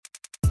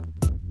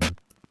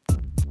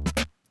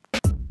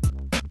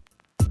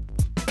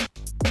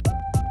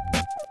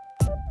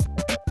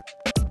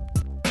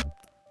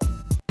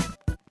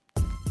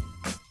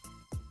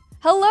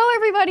Hello,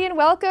 everybody, and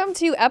welcome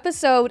to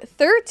episode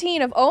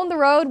 13 of Own the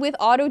Road with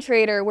Auto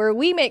Trader, where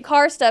we make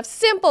car stuff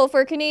simple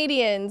for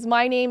Canadians.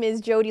 My name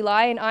is Jodi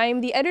Lai, and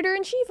I'm the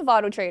editor-in-chief of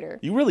Auto Trader.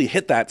 You really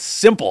hit that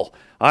simple.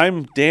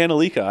 I'm Dan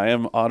Alika. I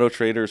am Auto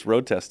Trader's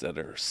road test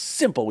editor.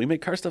 Simple. We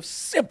make car stuff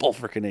simple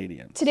for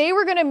Canadians. Today,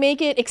 we're going to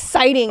make it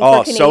exciting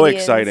for Canadians. Oh, so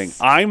exciting.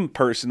 I'm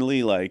personally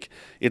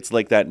it's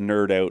like that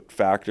nerd out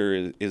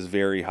factor is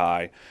very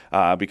high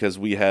because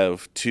we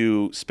have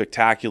two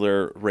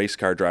spectacular race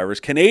car drivers,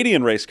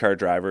 Canadian race car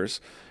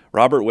drivers,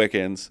 Robert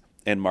Wickens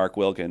and Mark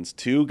Wilkins,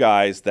 two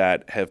guys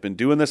that have been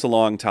doing this a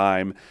long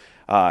time,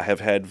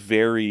 have had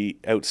very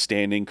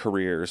outstanding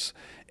careers.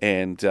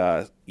 And,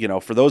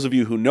 for those of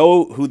you who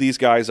know who these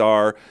guys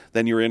are,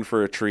 then you're in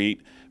for a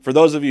treat. For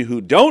those of you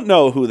who don't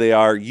know who they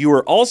are, you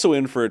are also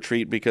in for a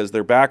treat because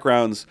their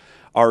backgrounds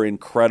are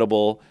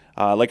incredible.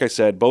 Like I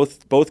said,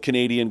 both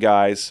Canadian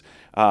guys.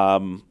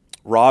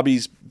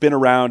 Robbie's been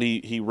around.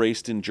 He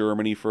raced in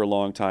Germany for a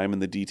long time in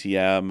the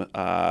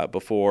DTM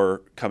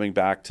before coming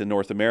back to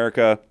North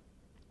America.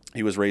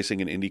 He was racing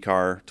in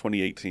IndyCar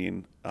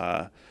 2018.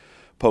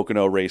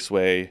 Pocono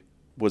Raceway,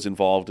 was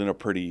involved in a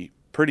pretty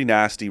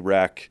nasty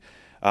wreck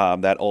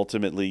that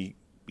ultimately,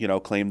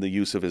 claimed the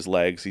use of his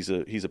legs. He's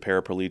a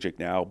paraplegic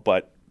now,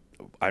 but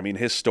I mean,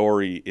 his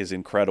story is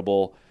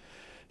incredible.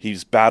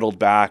 He's battled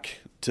back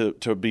to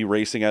be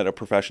racing at a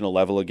professional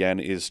level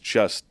again is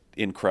just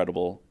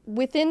incredible.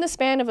 Within the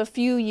span of a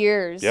few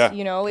years,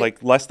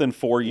 like less than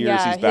 4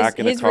 years, he's back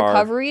in a car. His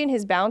recovery and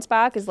his bounce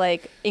back is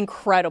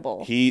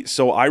incredible.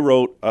 So I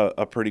wrote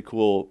a pretty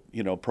cool,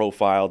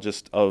 profile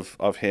just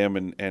of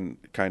him and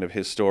kind of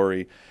his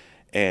story.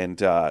 And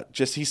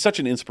just he's such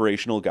an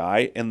inspirational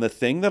guy. And the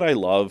thing that I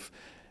love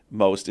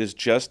most is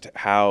just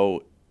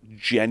how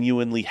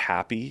genuinely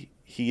happy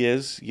he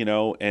is,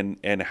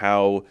 and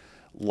how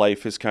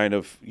life has kind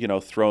of,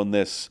 thrown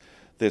this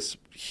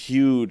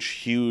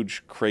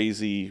huge,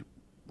 crazy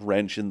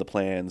wrench in the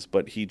plans.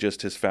 But he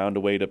just has found a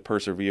way to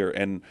persevere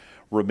and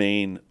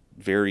remain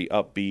very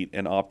upbeat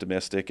and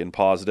optimistic and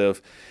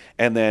positive.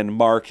 And then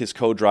Mark, his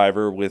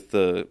co-driver with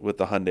the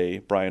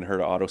Hyundai Brian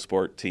Herta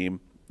Autosport team,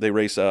 they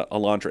race a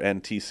Elantra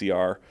N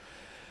TCR.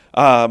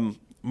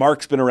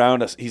 Mark's been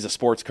around. He's a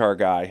sports car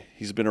guy.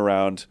 He's been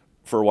around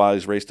for a while.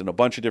 He's raced in a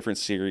bunch of different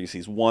series.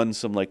 He's won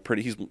some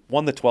he's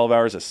won the 12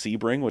 Hours of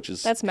Sebring, which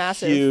is that's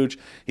massive, huge.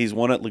 He's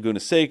won at Laguna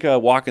Seca,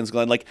 Watkins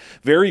Glen,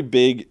 very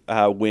big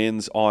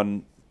wins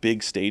on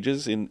big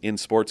stages in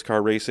sports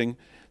car racing.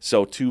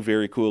 So two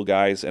very cool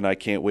guys, and I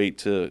can't wait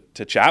to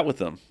chat with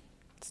them.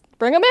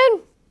 Bring them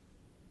in.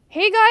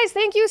 Hey guys,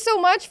 thank you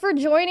so much for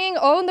joining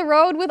Own the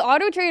Road with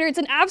Auto Trader. It's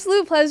an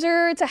absolute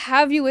pleasure to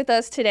have you with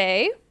us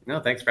today. No,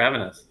 thanks for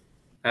having us.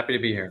 Happy to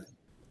be here.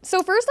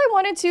 So first I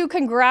wanted to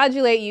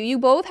congratulate you. You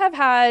both have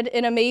had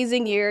an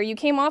amazing year. You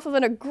came off of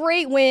a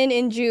great win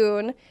in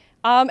June.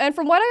 And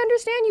from what I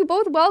understand, you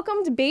both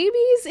welcomed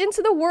babies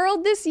into the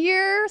world this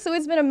year. So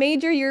it's been a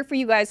major year for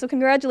you guys. So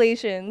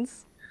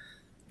congratulations.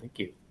 Thank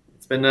you.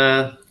 It's been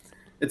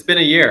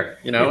a year,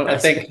 I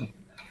think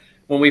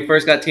when we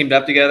first got teamed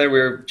up together, we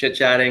were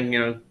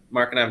chit-chatting,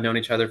 Mark and I have known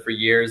each other for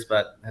years,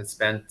 but have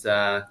spent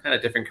kind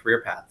of different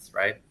career paths,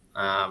 right?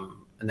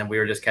 And then we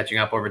were just catching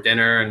up over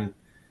dinner and,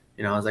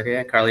 I was like,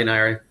 yeah, Carly and I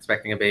are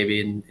expecting a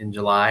baby in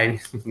July.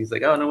 He's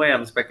like, oh, no way,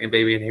 I'm expecting a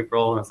baby in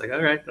April. And I was like,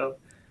 all right, well,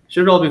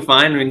 should all be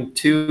fine. I mean,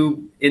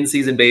 2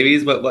 in-season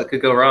babies, what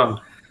could go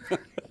wrong?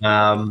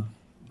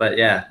 But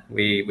yeah,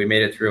 we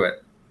made it through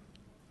it.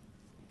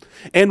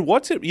 And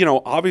what's it,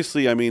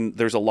 obviously, I mean,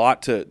 there's a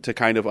lot to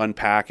kind of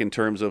unpack in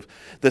terms of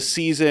the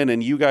season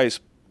and you guys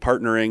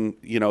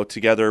partnering,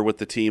 together with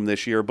the team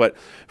this year. But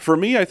for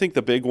me, I think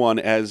the big one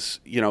as,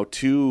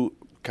 two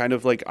kind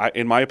of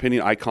in my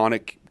opinion,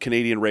 iconic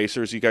Canadian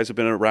racers. You guys have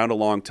been around a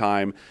long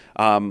time.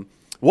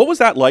 What was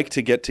that like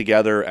to get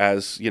together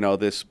as,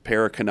 this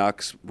pair of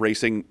Canucks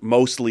racing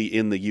mostly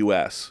in the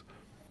U.S.?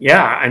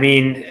 Yeah, I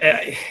mean,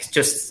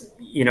 just,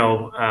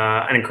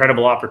 an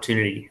incredible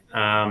opportunity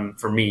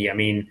for me. I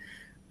mean,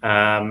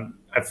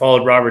 I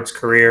followed Robert's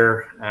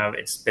career.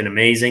 It's been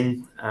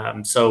amazing.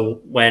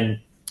 So when,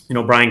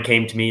 Brian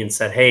came to me and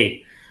said,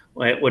 hey,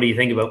 what do you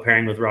think about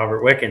pairing with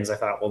Robert Wickens? I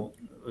thought, well,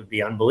 it would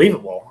be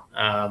unbelievable.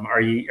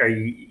 Are you,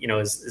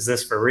 is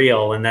this for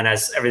real? And then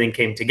as everything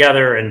came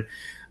together and,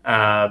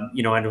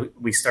 and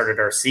we started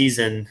our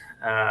season,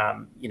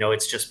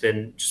 it's just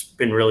been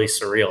really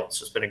surreal. It's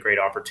just been a great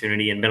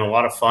opportunity and been a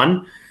lot of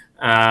fun.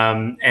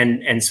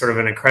 And sort of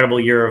an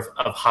incredible year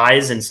of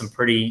highs and some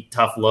pretty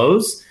tough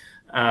lows.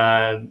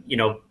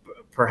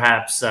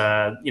 Perhaps,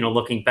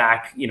 looking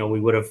back, we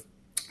would have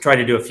tried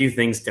to do a few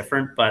things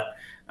different, but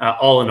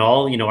all in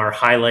all, our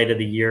highlight of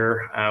the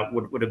year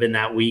would have been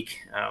that week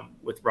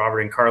with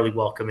Robert and Carly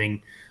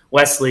welcoming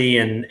Wesley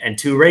and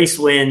 2 race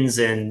wins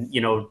and,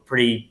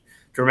 pretty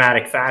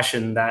dramatic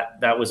fashion.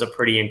 That was a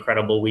pretty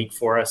incredible week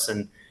for us.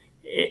 And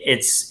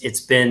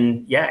it's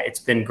been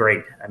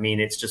great. I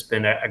mean, it's just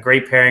been a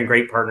great pairing,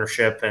 great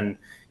partnership. And,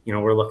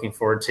 we're looking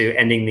forward to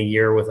ending the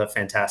year with a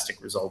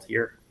fantastic result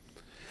here.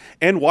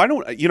 And why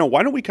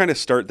don't we kind of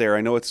start there?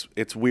 I know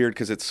it's weird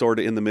because it's sort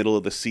of in the middle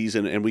of the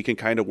season, and we can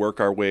kind of work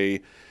our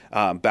way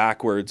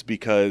backwards,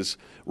 because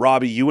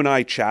Robbie, you and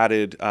I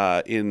chatted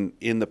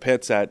in the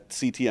pits at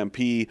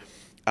CTMP,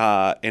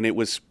 and it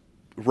was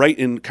right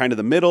in kind of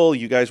the middle.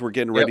 You guys were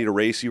getting ready to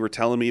race. You were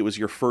telling me it was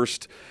your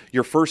first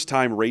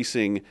time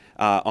racing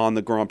on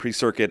the Grand Prix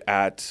circuit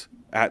at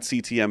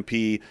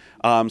CTMP.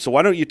 So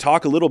why don't you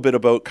talk a little bit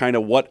about kind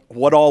of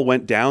what all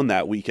went down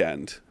that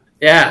weekend?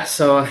 Yeah,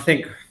 so I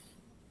think,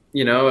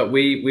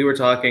 we were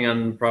talking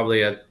on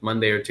probably a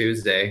Monday or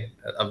Tuesday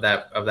of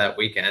that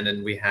weekend,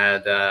 and we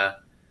had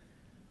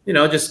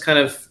just kind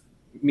of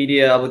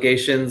media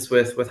obligations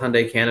with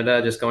Hyundai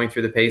Canada, just going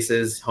through the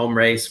paces, home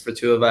race for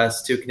two of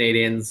us, two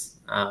Canadians.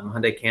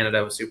 Hyundai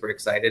Canada was super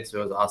excited,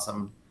 so it was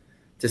awesome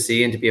to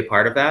see and to be a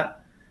part of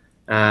that.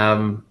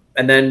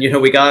 And then,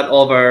 we got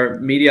all of our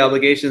media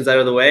obligations out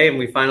of the way, and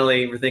we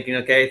finally were thinking,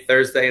 okay,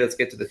 Thursday, let's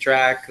get to the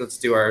track. Let's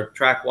do our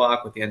track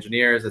walk with the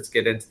engineers. Let's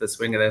get into the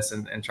swing of this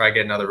and try to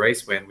get another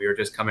race win. We were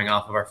just coming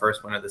off of our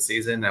first win of the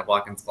season at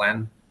Wickens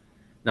Glen,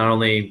 not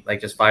only like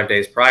just 5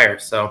 days prior.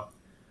 So,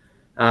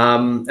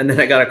 and then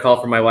I got a call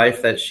from my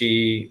wife that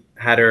she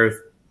had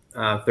her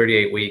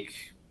 38-week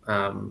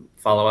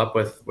follow-up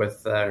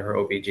with her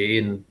OBG,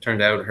 and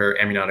turned out her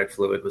amniotic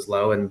fluid was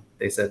low, and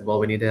they said, well,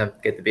 we need to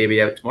get the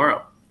baby out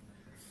tomorrow.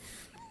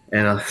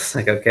 And I was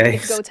like,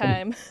 okay. Go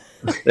time.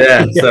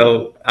 Yeah.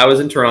 So I was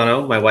in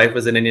Toronto. My wife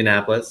was in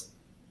Indianapolis.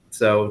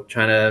 So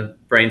trying to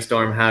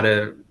brainstorm how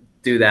to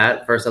do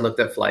that. First, I looked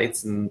at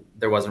flights, and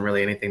there wasn't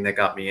really anything that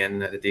got me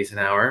in at a decent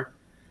hour.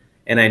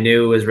 And I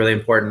knew it was really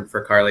important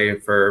for Carly,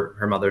 for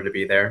her mother, to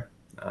be there.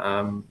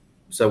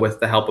 So with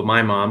the help of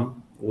my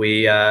mom,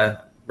 we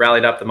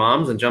rallied up the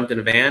moms and jumped in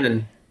a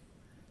van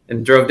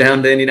and drove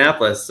down to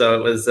Indianapolis. So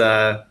it was,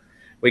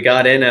 we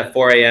got in at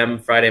 4 a.m.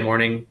 Friday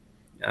morning.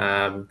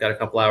 Got a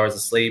couple hours of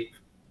sleep.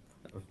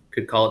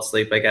 Could call it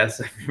sleep, I guess.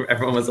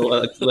 Everyone was a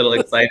little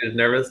excited and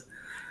nervous.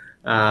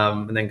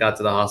 And then got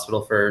to the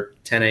hospital for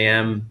 10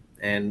 a.m.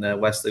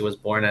 And Wesley was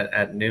born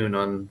at noon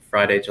on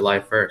Friday, July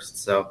 1st.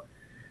 So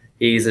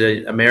he's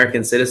an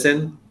American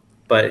citizen,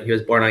 but he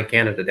was born on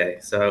Canada Day.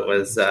 So it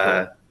was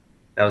that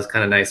was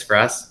kind of nice for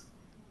us.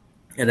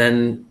 And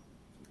then,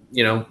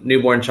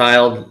 newborn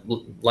child,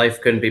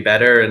 life couldn't be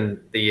better. And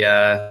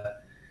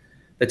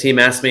the team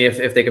asked me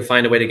if they could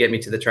find a way to get me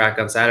to the track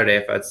on Saturday,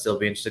 if I'd still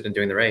be interested in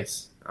doing the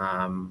race.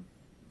 And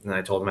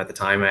I told them at the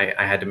time I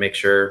had to make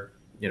sure,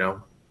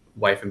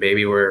 wife and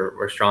baby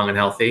were strong and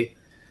healthy.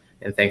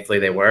 And thankfully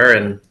they were.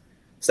 And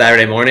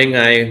Saturday morning,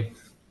 I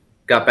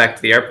got back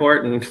to the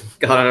airport and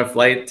got on a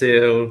flight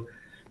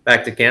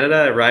back to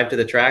Canada. Arrived to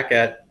the track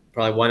at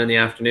probably 1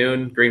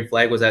 p.m. Green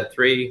flag was at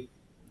 3.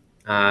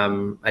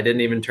 I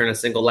didn't even turn a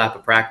single lap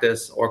of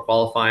practice or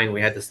qualifying.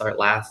 We had to start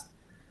last.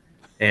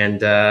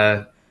 And,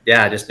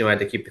 I just knew I had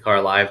to keep the car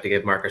alive to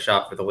give Mark a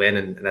shot for the win,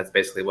 and that's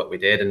basically what we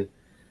did. And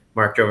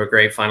Mark drove a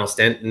great final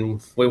stint,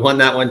 and we won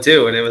that one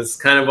too. And it was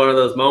kind of one of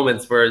those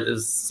moments where it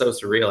was so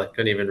surreal. I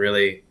couldn't even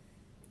really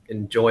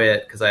enjoy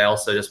it, because I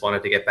also just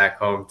wanted to get back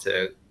home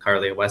to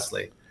Carly and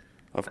Wesley.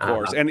 Of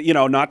course. And,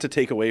 not to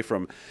take away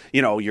from,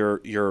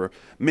 your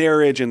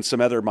marriage and some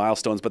other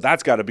milestones, but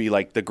that's got to be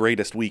like the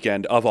greatest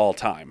weekend of all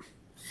time.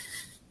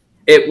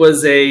 It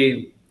was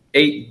a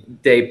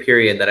 8-day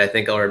period that I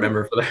think I'll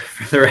remember for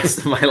the rest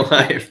of my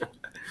life.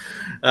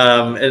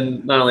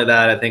 And not only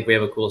that, I think we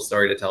have a cool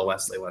story to tell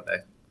Wesley one day.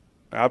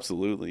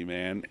 Absolutely,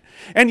 man.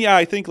 And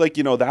I think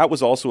that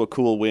was also a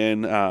cool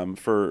win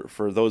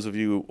for those of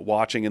you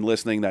watching and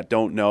listening that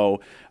don't know,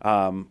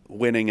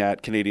 winning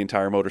at Canadian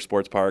Tire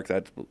Motorsports Park.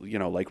 That,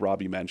 like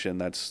Robbie mentioned,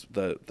 that's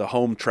the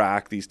home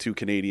track, these two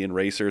Canadian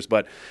racers,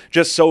 but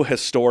just so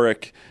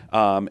historic.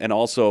 And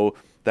also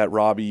that,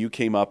 Robbie, you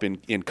came up in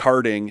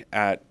karting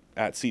at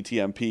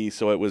CTMP,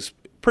 so it was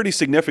pretty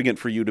significant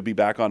for you to be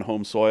back on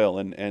home soil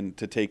and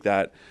to take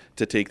that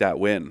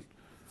win.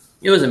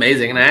 It was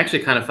amazing, and I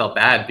actually kind of felt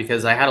bad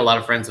because I had a lot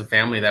of friends and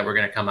family that were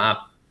going to come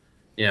up,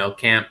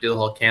 camp, do the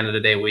whole Canada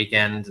Day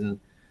weekend, and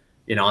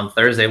on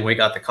Thursday when we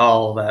got the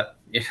call that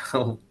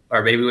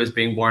our baby was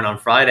being born on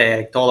Friday,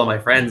 I told all my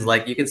friends,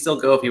 you can still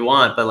go if you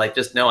want, but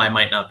just know I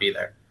might not be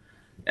there.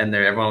 And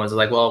everyone was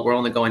like, well, we're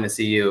only going to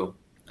see you.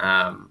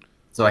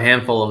 So a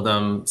handful of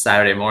them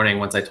Saturday morning,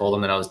 once I told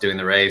them that I was doing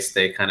the race,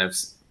 they kind of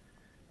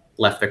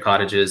left their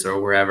cottages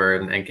or wherever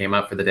and came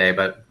up for the day.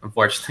 But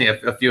unfortunately,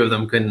 a few of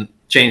them couldn't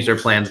change their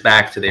plans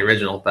back to the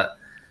original. But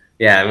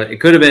yeah, it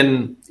could have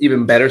been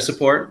even better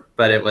support,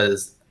 but it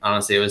was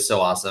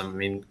so awesome. I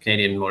mean,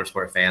 Canadian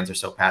motorsport fans are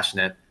so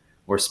passionate.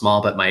 We're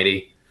small but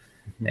mighty.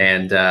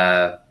 And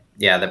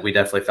that we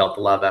definitely felt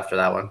the love after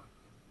that one.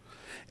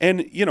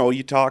 And,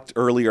 you talked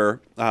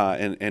earlier,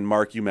 and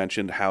Mark, you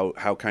mentioned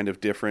how kind of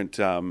different,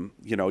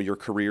 your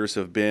careers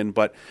have been.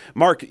 But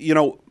Mark,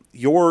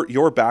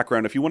 your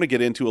background, if you want to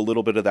get into a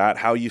little bit of that,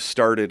 how you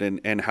started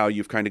and how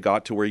you've kind of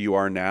got to where you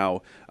are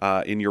now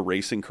in your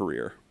racing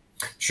career.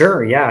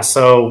 Sure. Yeah.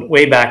 So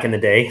way back in the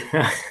day,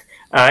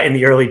 in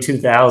the early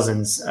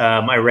 2000s,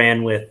 I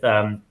ran with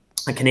a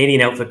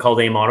Canadian outfit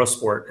called AIM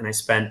Autosport, and I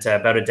spent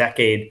about a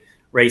decade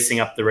racing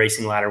up the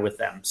racing ladder with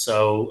them.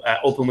 So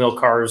open wheel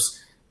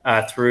cars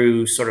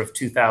through sort of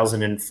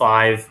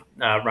 2005,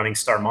 running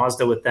Star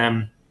Mazda with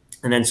them,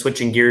 and then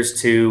switching gears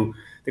to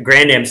the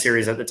Grand Am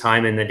series at the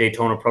time in the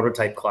Daytona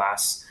prototype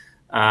class.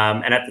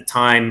 And at the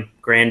time,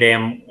 Grand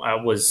Am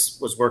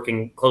was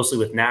working closely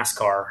with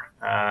NASCAR,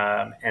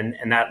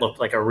 and that looked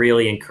like a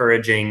really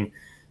encouraging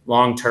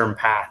long-term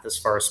path as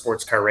far as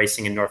sports car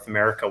racing in North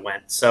America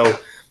went. So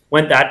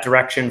went that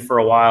direction for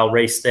a while,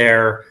 raced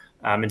there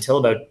until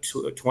about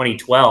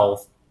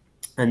 2012.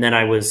 And then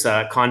I was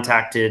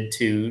contacted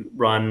to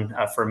run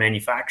for a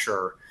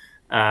manufacturer.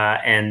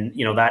 And,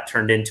 that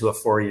turned into a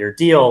 4-year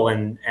deal.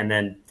 And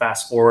then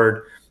fast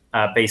forward,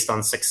 based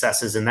on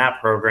successes in that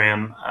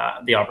program,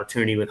 the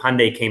opportunity with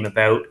Hyundai came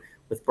about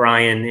with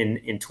Brian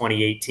in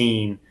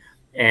 2018.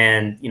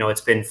 And,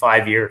 it's been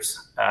 5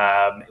 years,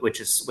 which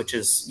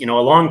is, a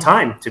long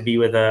time to be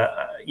with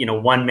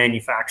one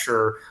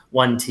manufacturer,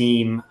 one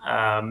team.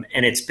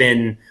 And it's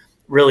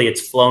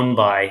flown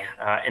by,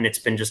 and it's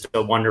been just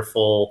a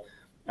wonderful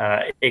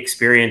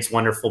experience,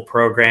 wonderful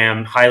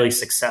program, highly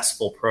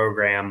successful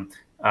program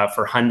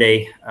for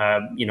Hyundai,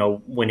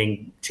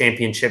 winning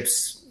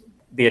championships,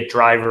 be it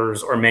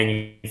drivers or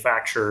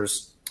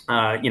manufacturers,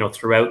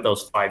 throughout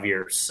those 5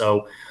 years.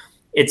 So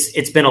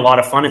it's been a lot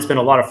of fun. It's been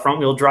a lot of front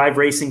wheel drive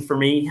racing for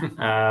me.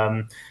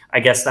 I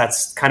guess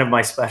that's kind of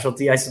my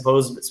specialty, I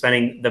suppose,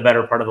 spending the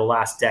better part of the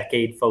last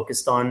decade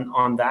focused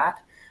on that.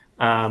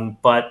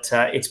 But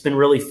it's been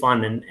really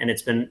fun, and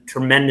it's been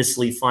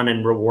tremendously fun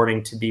and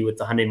rewarding to be with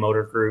the Hyundai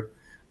Motor Group,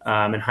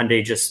 and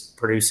Hyundai just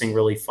producing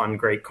really fun,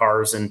 great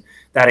cars. And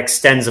that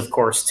extends, of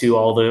course, to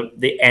all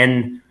the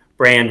N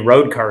brand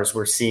road cars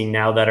we're seeing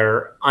now that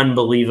are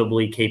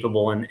unbelievably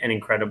capable and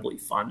incredibly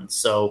fun.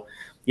 So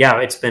yeah,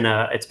 it's been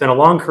a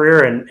long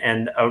career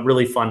and a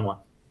really fun one.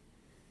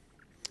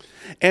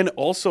 And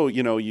also,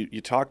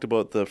 you talked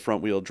about the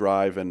front wheel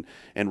drive, and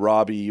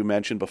Robbie, you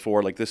mentioned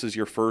before, like, this is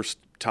your first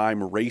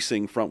time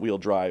racing front wheel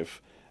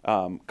drive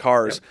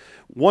cars. Yep.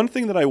 One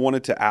thing that I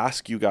wanted to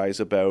ask you guys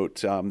about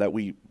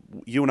that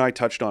you and I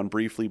touched on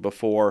briefly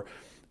before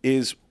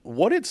is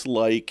what it's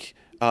like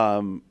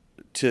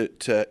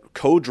to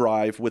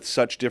co-drive with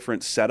such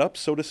different setups,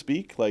 so to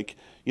speak. Like,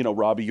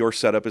 Robbie, your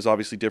setup is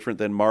obviously different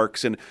than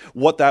Mark's, and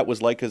what that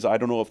was like, because I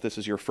don't know if this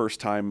is your first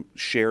time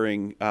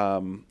sharing,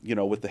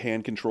 with the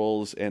hand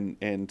controls and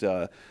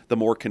the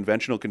more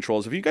conventional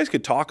controls. If you guys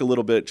could talk a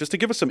little bit, just to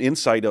give us some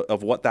insight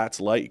of what that's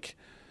like.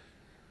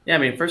 Yeah, I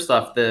mean, first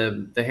off,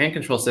 the hand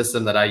control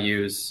system that I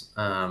use,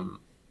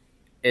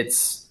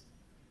 it's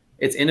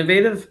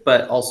innovative,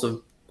 but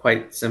also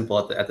quite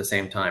simple at the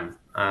same time.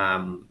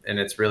 And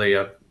it's really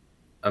a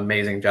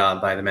amazing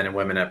job by the men and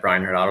women at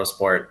Brian Herd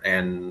Autosport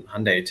and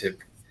Hyundai to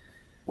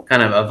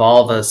kind of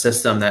evolve a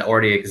system that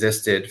already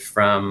existed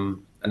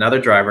from another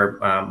driver,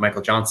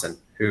 Michael Johnson,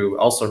 who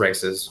also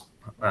races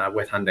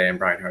with Hyundai and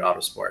Brian Herd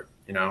Autosport.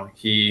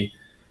 He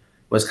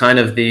was kind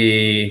of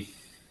the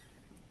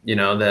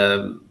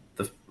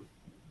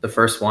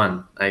first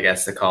one, I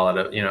guess, to call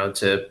it,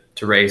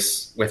 to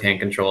race with hand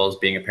controls,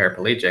 being a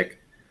paraplegic,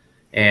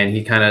 and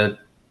he kind of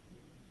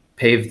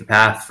paved the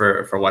path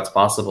for what's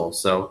possible.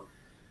 So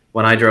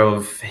when I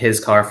drove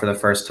his car for the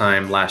first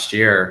time last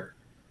year,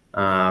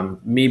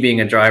 me being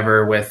a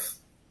driver with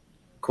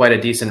quite a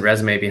decent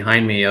resume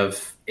behind me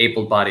of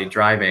able-bodied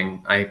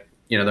driving, there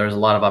was a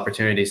lot of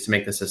opportunities to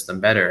make the system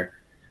better,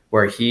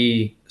 where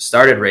he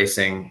started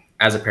racing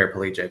as a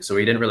paraplegic. So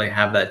he didn't really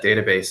have that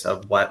database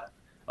of what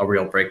a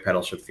real brake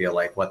pedal should feel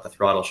like, what the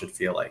throttle should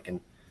feel like.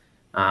 And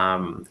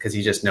because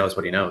he just knows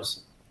what he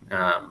knows.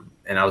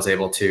 And I was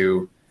able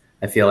to,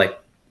 I feel like,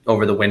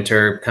 over the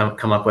winter,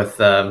 come up with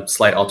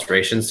slight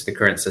alterations to the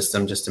current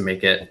system just to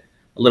make it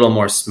a little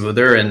more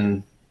smoother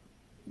and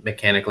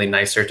mechanically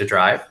nicer to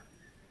drive,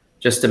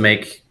 just to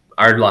make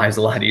our lives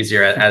a lot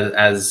easier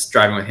as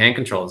driving with hand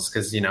controls.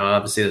 Because,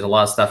 obviously there's a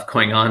lot of stuff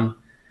going on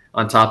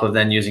top of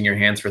then using your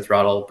hands for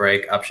throttle,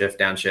 brake, upshift,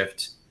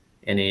 downshift,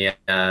 any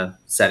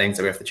settings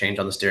that we have to change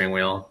on the steering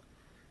wheel,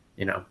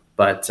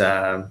 But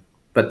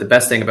the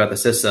best thing about the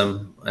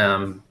system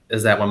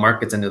is that when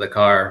Mark gets into the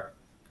car,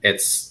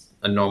 it's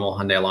a normal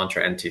Hyundai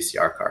Elantra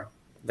NTCR car.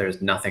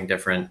 There's nothing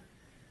different.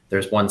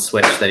 There's one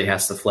switch that he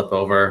has to flip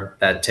over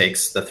that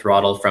takes the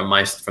throttle from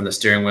the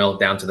steering wheel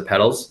down to the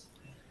pedals,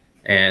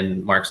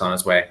 and Mark's on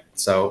his way.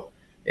 So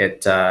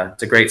it's a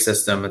great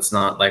system. It's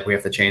not like we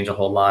have to change a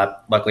whole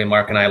lot. Luckily,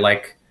 Mark and I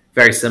like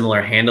very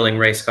similar handling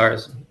race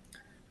cars,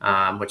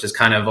 which is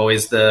kind of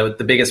always the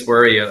biggest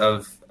worry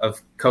of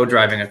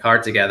co-driving a car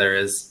together.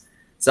 Is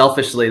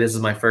selfishly, this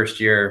is my first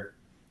year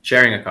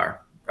sharing a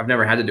car. I've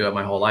never had to do it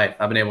my whole life.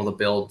 I've been able to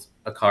build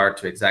a car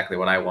to exactly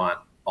what I want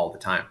all the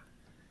time.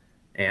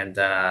 And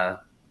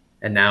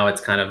now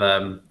it's kind of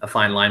a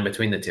fine line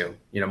between the two.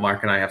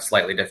 Mark and I have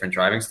slightly different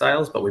driving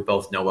styles, but we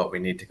both know what we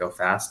need to go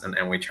fast,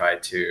 and we try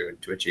to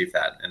achieve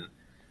that. And,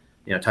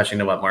 touching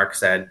to what Mark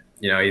said,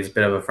 he's a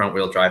bit of a front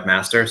wheel drive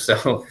master.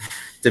 So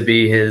to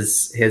be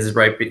his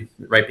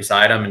right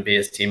beside him and be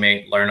his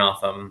teammate, learn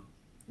off him,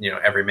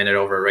 every minute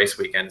over a race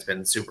weekend has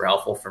been super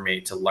helpful for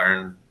me to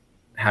learn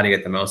how to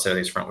get the most out of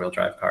these front wheel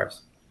drive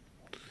cars.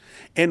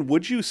 And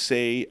would you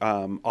say,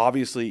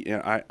 obviously,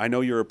 I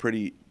know you're a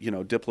pretty,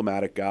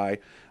 diplomatic guy.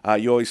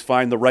 You always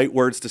find the right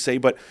words to say,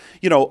 but,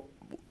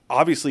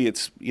 obviously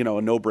it's, a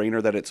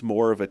no-brainer that it's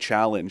more of a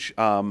challenge.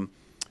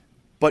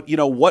 But,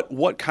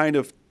 what kind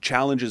of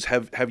challenges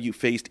have you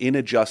faced in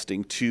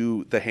adjusting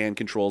to the hand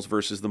controls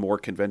versus the more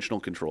conventional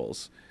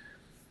controls?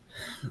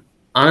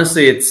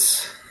 Honestly,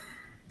 it's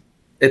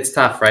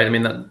tough, right? I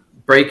mean, the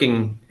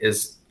braking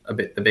is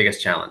the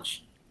biggest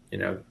challenge.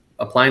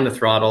 Applying the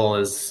throttle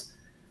is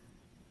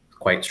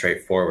quite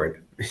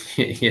straightforward.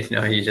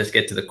 You just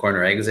get to the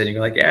corner exit and you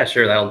go like, yeah,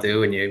 sure, that'll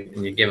do. And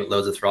you give it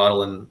loads of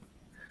throttle and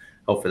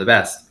hope for the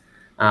best.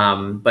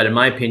 But in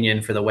my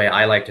opinion, for the way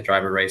I like to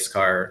drive a race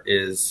car,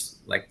 is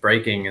like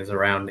braking is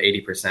around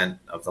 80%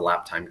 of the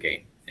lap time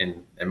gain,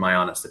 in my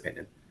honest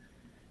opinion.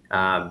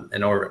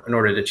 In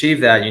order to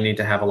achieve that, you need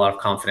to have a lot of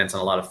confidence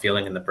and a lot of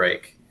feeling in the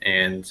brake.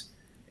 And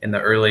in the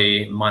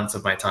early months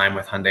of my time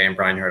with Hyundai and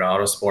Brian Herta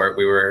Autosport,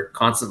 we were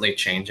constantly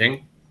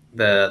changing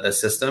the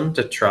system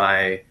to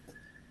try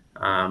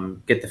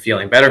get the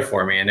feeling better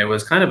for me. And it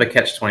was kind of a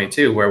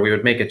catch-22 where we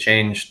would make a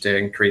change to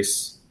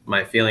increase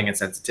my feeling and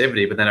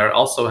sensitivity, but then I would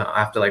also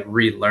have to like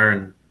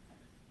relearn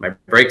my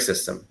brake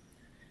system.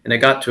 And it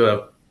got to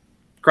a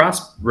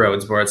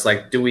crossroads where it's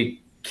like, do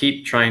we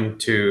keep trying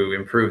to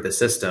improve the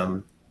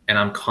system and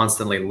I'm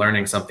constantly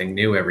learning something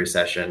new every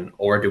session,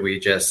 or do we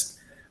just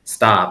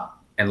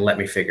stop and let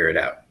me figure it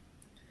out?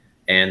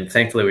 And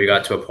thankfully we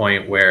got to a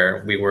point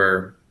where we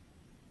were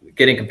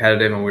getting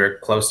competitive and we were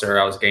closer.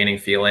 I was gaining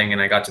feeling,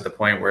 and I got to the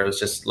point where it was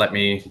just, let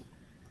me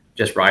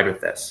just ride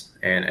with this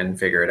and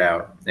figure it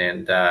out.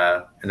 And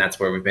that's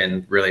where we've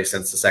been really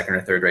since the second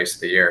or third race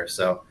of the year.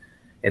 So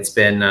it's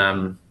been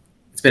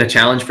a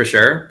challenge for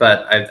sure,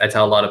 but I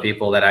tell a lot of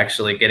people that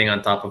actually getting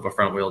on top of a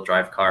front wheel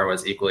drive car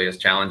was equally as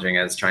challenging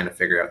as trying to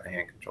figure out the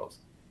hand controls.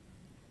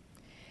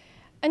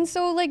 And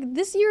so, like,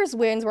 this year's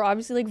wins were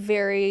obviously, like,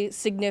 very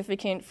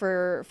significant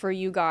for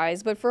you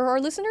guys. But for our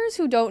listeners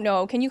who don't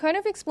know, can you kind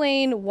of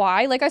explain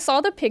why? Like, I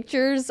saw the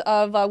pictures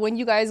of when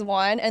you guys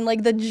won, and,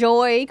 like, the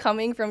joy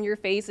coming from your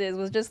faces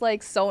was just,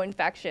 like, so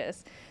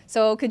infectious.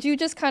 So could you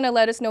just kind of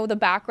let us know the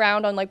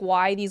background on, like,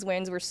 why these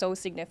wins were so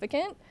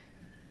significant?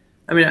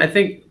 I mean, I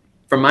think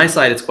from my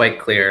side, it's quite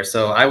clear.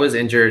 So I was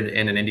injured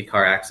in an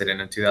IndyCar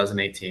accident in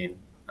 2018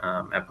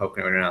 at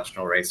Pocono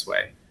International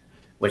Raceway,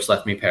 which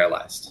left me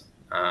paralyzed.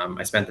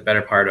 I spent the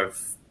better part of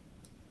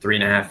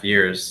 3.5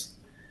 years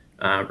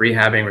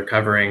rehabbing,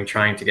 recovering,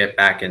 trying to get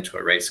back into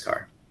a race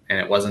car. And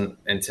it wasn't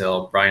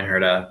until Brian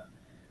Herta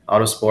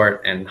Autosport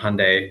and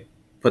Hyundai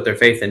put their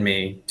faith in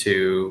me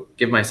to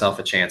give myself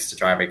a chance to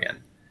drive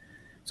again.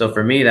 So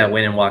for me, that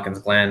win in Watkins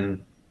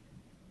Glen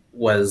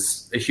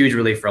was a huge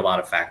relief for a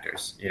lot of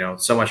factors.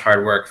 So much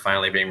hard work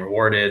finally being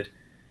rewarded.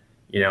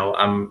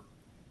 I'm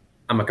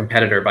a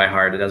competitor by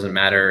heart. It doesn't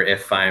matter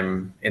if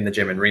I'm in the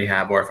gym in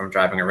rehab or if I'm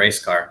driving a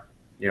race car.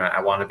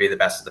 I want to be the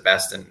best of the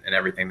best in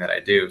everything that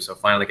I do. So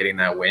finally getting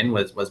that win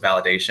was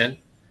validation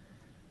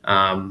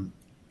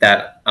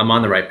that I'm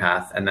on the right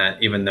path, and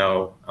that even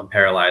though I'm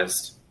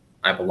paralyzed,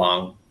 I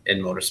belong in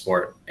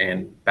motorsport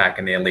and back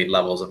in the elite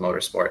levels of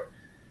motorsport.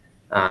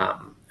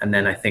 And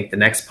then I think the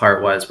next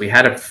part was we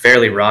had a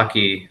fairly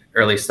rocky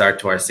early start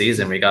to our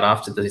season. We got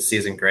off to the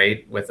season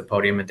great with the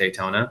podium in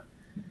Daytona.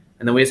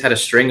 And then we just had a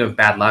string of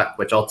bad luck,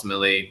 which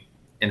ultimately,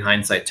 in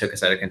hindsight, took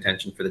us out of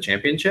contention for the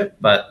championship.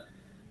 But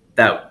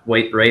that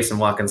race in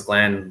Watkins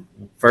Glen,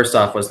 first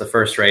off, was the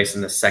first race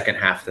in the second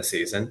half of the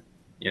season.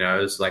 It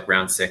was like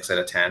round 6 out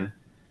of 10.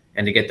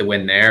 And to get the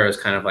win there, it was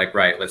kind of like,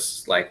 right,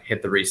 let's like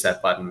hit the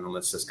reset button and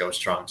let's just go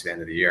strong to the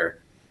end of the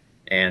year.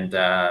 And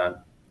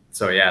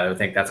so, yeah, I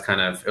think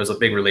it was a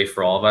big relief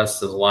for all of us.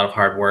 There's a lot of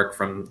hard work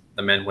from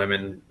the men,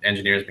 women,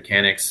 engineers,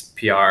 mechanics,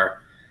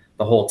 PR,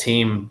 the whole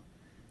team.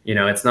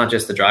 It's not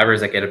just the drivers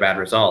that get a bad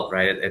result,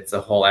 right? It's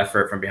a whole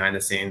effort from behind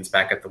the scenes,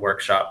 back at the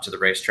workshop, to the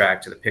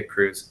racetrack, to the pit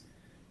crews.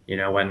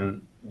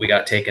 When we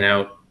got taken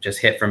out, just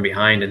hit from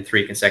behind in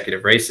 3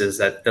 consecutive races,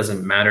 that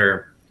doesn't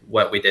matter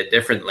what we did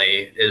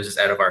differently. It was just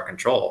out of our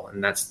control.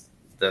 And that's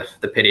the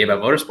pity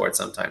about motorsport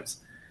sometimes.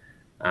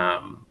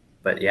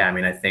 But yeah, I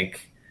mean, I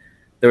think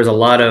there was a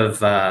lot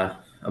of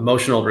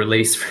emotional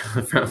release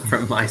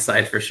from my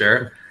side for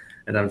sure.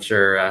 And I'm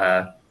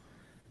sure,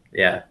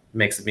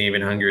 makes me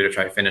even hungrier to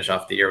try to finish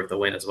off the year with a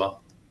win as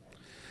well.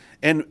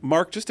 And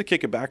Mark, just to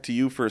kick it back to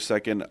you for a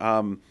second,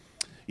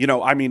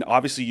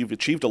 obviously you've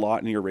achieved a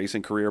lot in your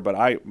racing career,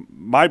 but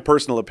my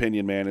personal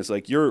opinion, man, is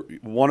like you're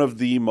one of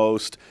the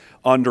most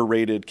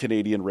underrated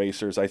Canadian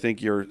racers. I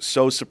think you're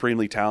so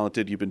supremely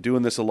talented. You've been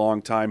doing this a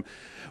long time.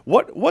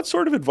 What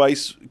sort of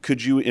advice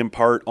could you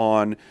impart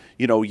on,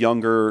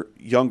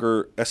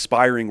 younger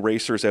aspiring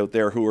racers out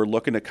there who are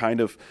looking to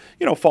kind of,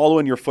 follow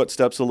in your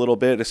footsteps a little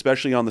bit,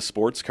 especially on the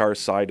sports car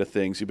side of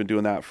things? You've been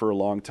doing that for a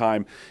long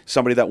time.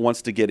 Somebody that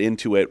wants to get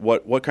into it,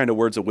 what kind of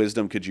words of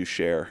wisdom could you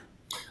share?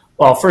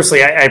 Well,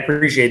 firstly, I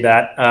appreciate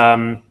that.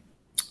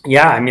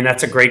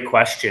 That's a great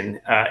question.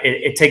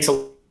 It takes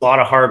a lot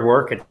of hard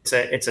work.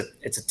 It's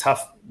a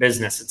tough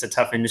business. It's a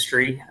tough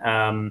industry.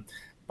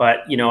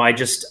 But, I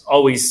just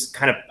always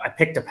I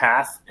picked a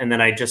path, and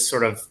then I just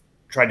sort of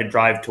tried to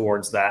drive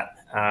towards that.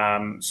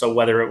 So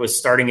whether it was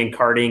starting in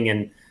karting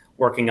and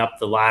working up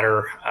the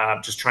ladder,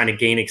 just trying to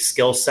gain a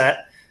skill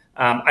set,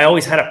 I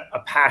always had a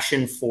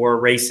passion for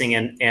racing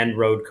and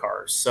road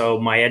cars. So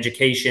my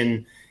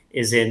education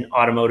is in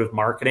automotive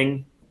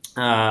marketing,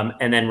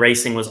 and then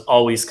racing was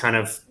always kind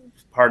of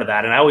part of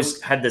that. And I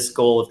always had this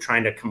goal of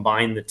trying to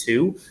combine the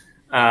two,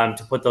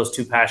 to put those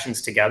two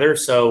passions together.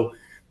 So,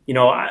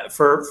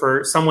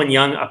 for someone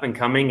young, up and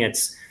coming,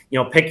 it's,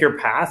 pick your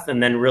path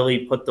and then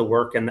really put the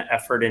work and the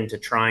effort into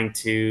trying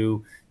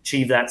to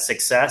achieve that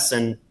success,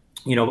 and,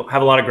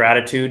 have a lot of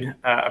gratitude,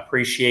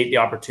 appreciate the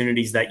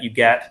opportunities that you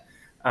get.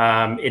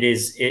 It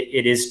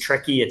is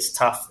tricky. It's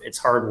tough. It's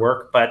hard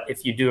work, but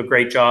if you do a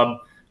great job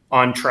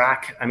on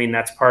track, I mean,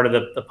 that's part of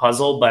the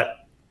puzzle,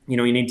 but, you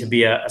need to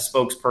be a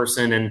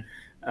spokesperson and,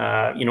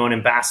 an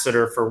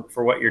ambassador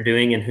for what you're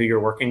doing and who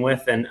you're working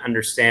with, and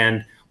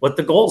understand what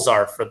the goals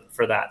are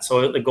for that.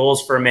 So the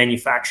goals for a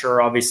manufacturer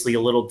are obviously a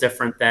little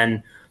different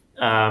than,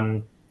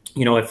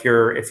 if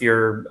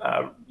you're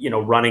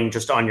running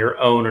just on your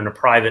own in a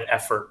private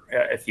effort,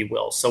 if you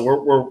will. So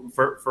we're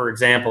for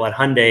example, at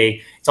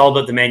Hyundai, it's all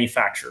about the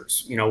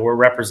manufacturers. We're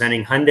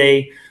representing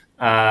Hyundai.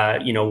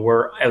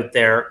 We're out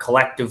there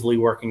collectively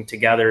working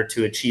together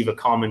to achieve a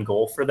common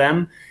goal for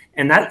them.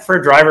 And that for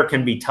a driver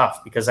can be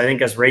tough, because I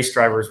think as race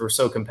drivers, we're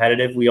so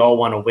competitive. We all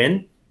want to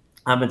win.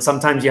 And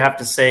sometimes you have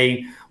to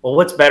say, well,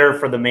 what's better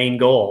for the main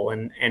goal?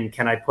 And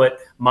can I put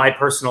my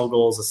personal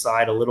goals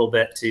aside a little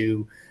bit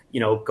to,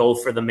 go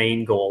for the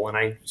main goal? And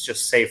I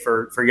just say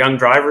for young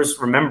drivers,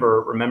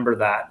 remember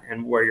that,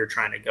 and where you're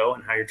trying to go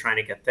and how you're trying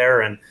to get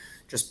there, and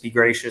just be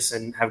gracious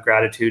and have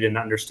gratitude and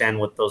understand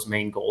what those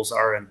main goals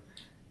are,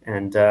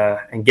 and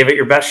give it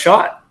your best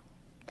shot.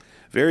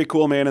 Very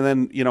cool, man. And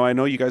then, I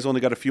know you guys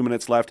only got a few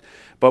minutes left,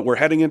 but we're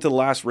heading into the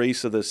last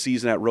race of the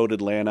season at Road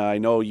Atlanta. I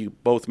know you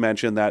both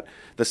mentioned that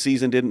the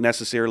season didn't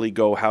necessarily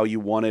go how you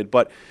wanted,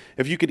 but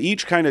if you could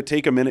each kind of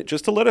take a minute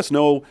just to let us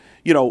know,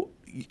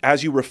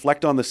 as you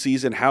reflect on the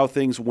season, how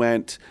things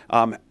went,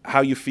 how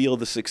you feel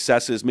the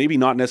successes, maybe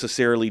not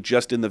necessarily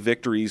just in the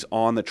victories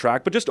on the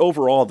track, but just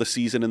overall the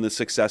season and the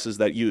successes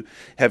that you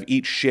have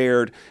each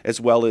shared, as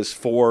well as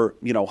for,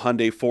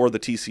 Hyundai, for the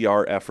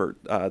TCR effort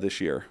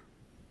this year.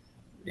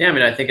 Yeah, I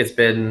mean, I think it's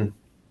been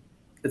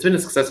a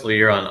successful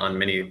year on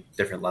many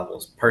different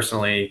levels.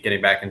 Personally,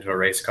 getting back into a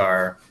race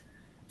car,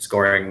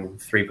 scoring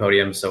 3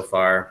 podiums so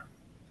far,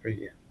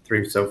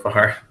 three so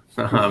far.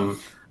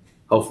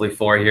 Hopefully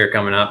 4 here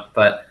coming up.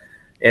 But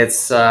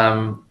it's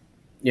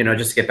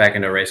just to get back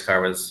into a race car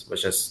was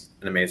just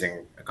an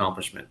amazing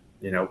accomplishment.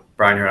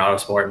 Brian here at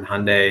Autosport and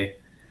Hyundai,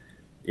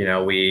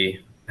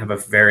 we have a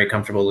very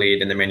comfortable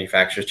lead in the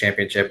Manufacturers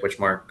Championship, which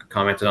Mark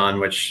commented on,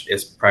 which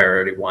is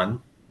priority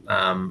 1.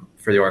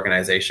 For the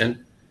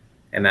organization,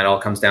 and that all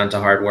comes down to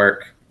hard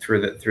work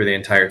through the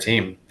entire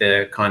team.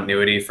 The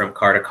continuity from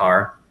car to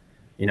car,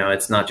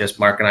 it's not just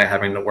Mark and I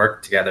having to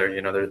work together.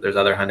 There's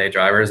other Hyundai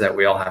drivers that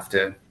we all have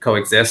to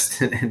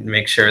coexist and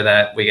make sure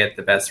that we get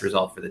the best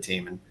result for the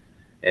team. And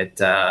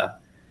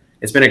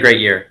it's been a great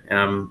year, and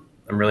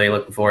I'm really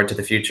looking forward to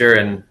the future.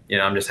 And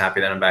I'm just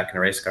happy that I'm back in a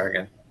race car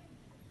again.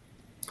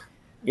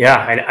 Yeah,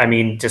 I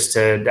mean, just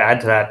to add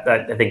to that,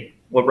 I think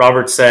what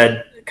Robert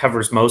said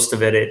covers most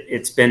of it.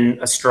 It's been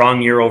a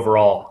strong year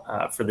overall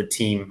for the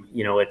team.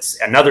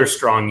 It's another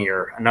strong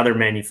year, another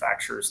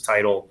manufacturer's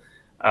title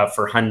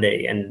for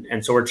Hyundai.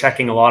 And so we're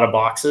checking a lot of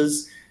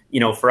boxes.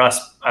 For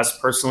us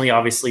personally,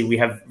 obviously we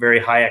have very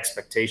high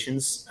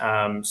expectations.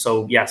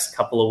 So yes, a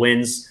couple of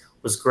wins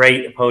was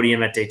great. A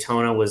podium at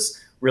Daytona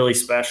was really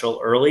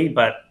special early,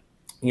 but,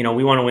 we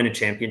want to win a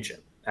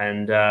championship.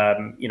 And,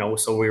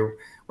 so we're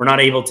not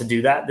able to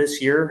do that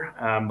this year,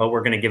 but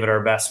we're going to give it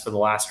our best for the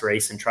last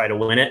race and try to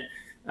win it.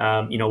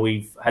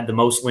 We've had the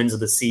most wins of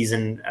the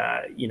season,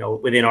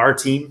 within our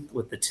team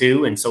with the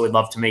 2. And so we'd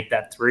love to make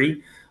that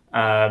 3.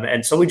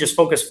 And so we just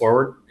focus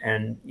forward,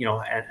 and,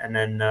 and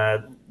then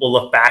we'll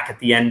look back at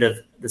the end of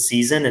the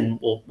season, and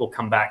we'll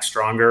come back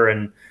stronger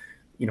and,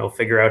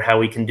 figure out how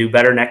we can do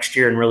better next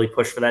year and really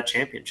push for that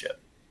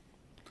championship.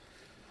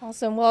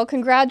 Awesome. Well,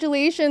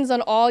 congratulations on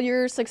all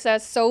your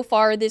success so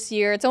far this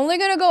year. It's only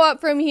going to go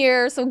up from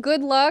here. So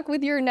good luck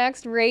with your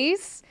next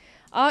race.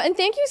 And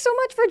thank you so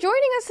much for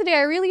joining us today.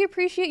 I really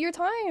appreciate your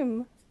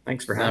time.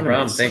 Thanks for having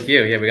us. Thank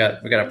you. Yeah, we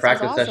got a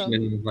practice session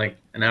in like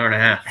an hour and a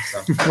half.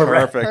 So.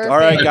 Perfect. All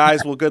right,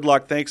 guys. Well, good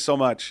luck. Thanks so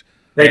much.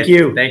 Thank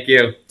you. Thank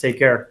you. Take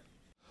care.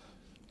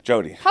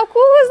 Jodi. How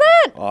cool is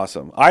that?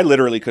 Awesome. I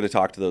literally could have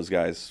talked to those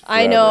guys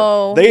forever. I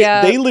know.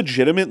 They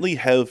legitimately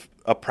have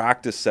a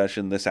practice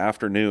session this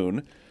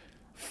afternoon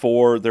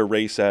for their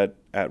race at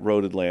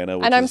Road Atlanta.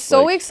 And I'm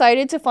so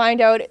excited to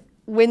find out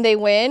when they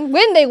win,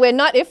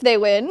 not if they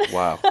win.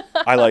 Wow.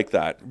 I like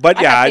that.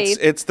 But yeah,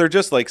 they're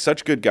just like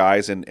such good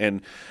guys,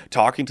 and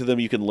talking to them,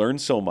 you can learn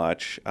so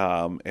much.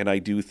 And I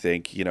do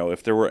think,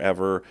 if there were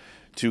ever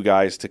 2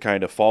 guys to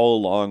kind of follow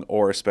along,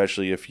 or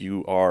especially if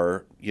you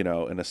are,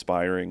 an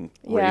aspiring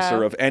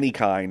racer of any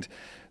kind,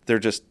 they're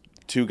just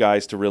two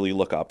guys to really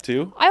look up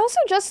to. I also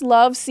just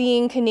love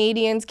seeing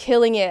Canadians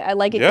killing it at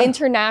like an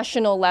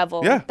international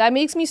level. Yeah. That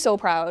makes me so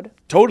proud.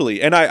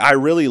 Totally. And I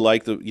really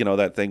like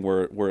that thing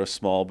where we're a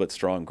small but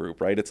strong group,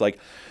 right? It's like,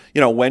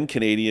 when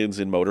Canadians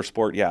in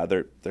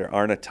motorsport, there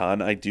aren't a ton.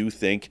 I do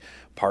think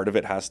part of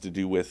it has to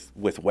do with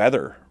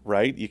weather,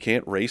 right? You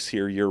can't race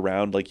here year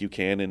round like you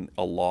can in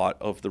a lot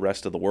of the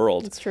rest of the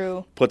world. It's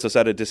true. Puts us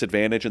at a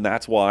disadvantage. And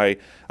that's why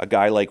a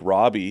guy like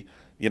Robbie,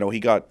 he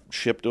got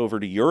shipped over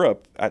to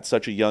Europe at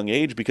such a young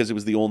age because it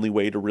was the only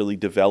way to really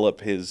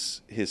develop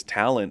his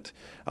talent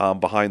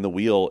behind the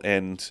wheel.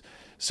 And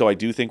so I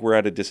do think we're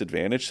at a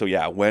disadvantage. So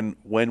yeah, when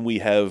we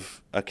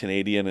have a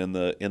Canadian in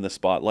the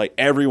spotlight,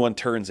 everyone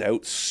turns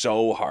out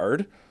so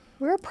hard.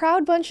 We're a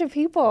proud bunch of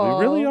people.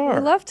 We really are.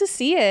 We love to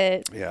see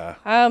it. Yeah.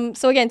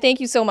 So again, thank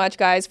you so much,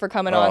 guys, for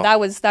coming on.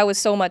 That was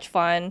so much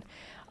fun.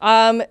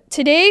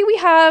 Today we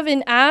have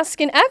an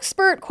Ask an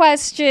Expert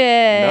question.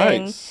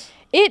 Nice.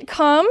 It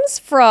comes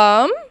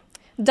from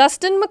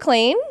Dustin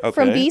McLean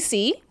from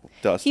BC.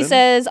 Dustin. He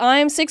says,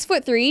 I'm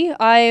 6'3".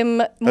 I'm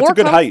more. That's a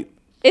good height.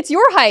 It's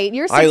your height.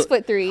 You're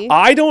 6'3".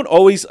 I don't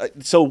always.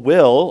 So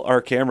Will,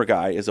 our camera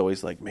guy, is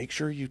always like, make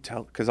sure you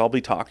tell, because I'll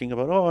be talking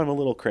about, I'm a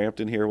little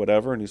cramped in here,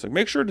 whatever, and he's like,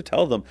 make sure to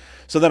tell them.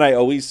 So then I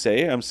always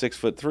say I'm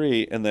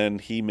 6'3", and then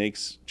he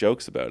makes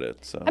jokes about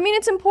it. So I mean,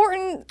 it's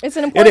important. It's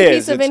an important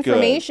piece of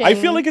information. Good. I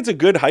feel like it's a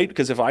good height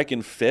because if I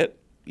can fit.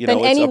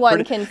 Then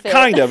anyone can fit.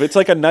 Kind of. It's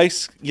like a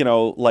nice,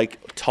 like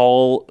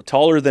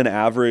taller than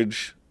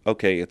average.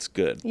 Okay, it's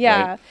good.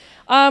 Yeah.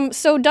 Right?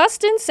 So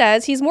Dustin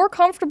says he's more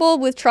comfortable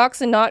with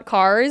trucks and not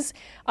cars.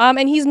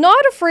 And he's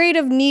not afraid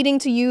of needing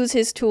to use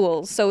his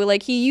tools. So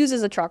like he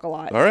uses a truck a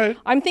lot. All right.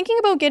 I'm thinking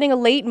about getting a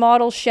late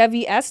model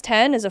Chevy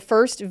S10 as a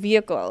first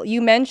vehicle.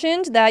 You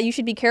mentioned that you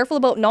should be careful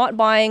about not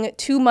buying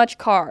too much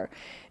car.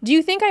 Do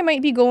you think I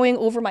might be going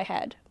over my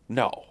head?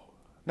 No,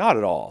 not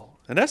at all.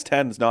 An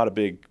S10 is not a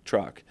big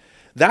truck.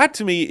 That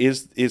to me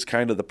is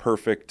kind of the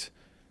perfect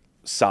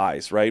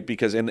size, right?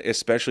 Because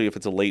especially if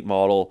it's a late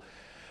model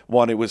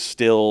one, it was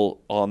still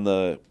on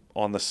the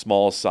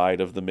small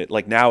side of the mid.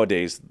 Like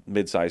nowadays,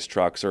 mid-sized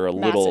trucks are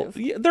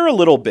they're a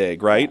little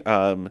big, right?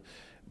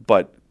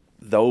 But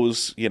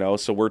those,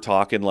 so we're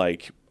talking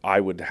like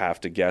I would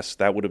have to guess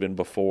that would have been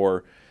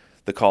before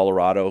the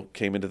Colorado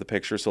came into the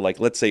picture. So like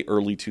let's say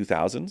early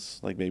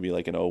 2000s, like maybe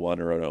like an 01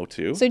 or an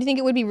 02. So do you think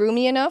it would be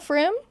roomy enough for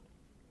him?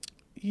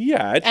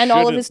 Yeah. And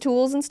all of his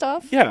tools and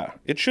stuff? Yeah.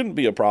 It shouldn't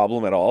be a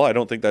problem at all. I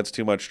don't think that's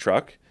too much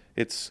truck.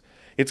 It's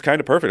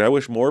kind of perfect. I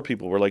wish more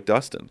people were like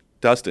Dustin.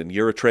 Dustin,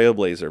 you're a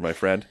trailblazer, my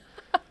friend.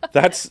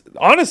 That's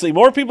honestly,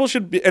 more people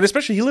should be, and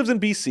especially he lives in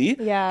BC.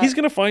 Yeah. He's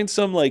going to find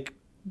some like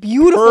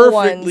beautiful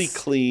perfectly ones.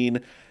 Clean,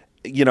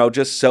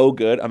 just so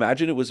good.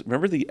 Imagine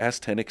remember the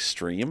S10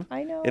 Extreme?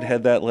 I know. It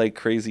had that like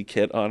crazy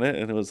kit on it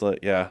and it was like,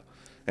 yeah.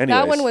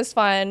 Anyways, that one was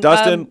fun.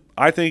 Dustin,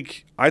 I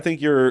think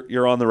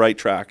you're on the right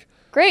track.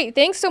 Great.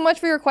 Thanks so much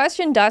for your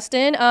question,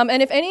 Dustin.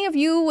 And if any of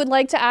you would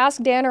like to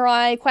ask Dan or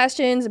I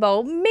questions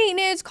about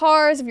maintenance,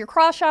 cars, if you're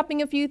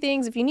cross-shopping a few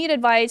things, if you need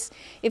advice,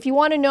 if you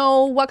want to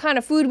know what kind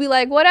of food we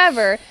like,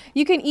 whatever,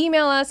 you can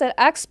email us at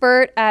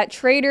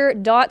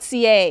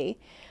expert@trader.ca.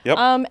 Yep.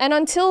 And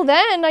until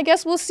then, I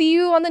guess we'll see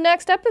you on the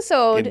next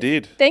episode.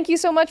 Indeed. Thank you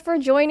so much for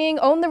joining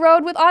Own the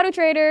Road with Auto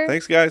Trader.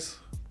 Thanks, guys.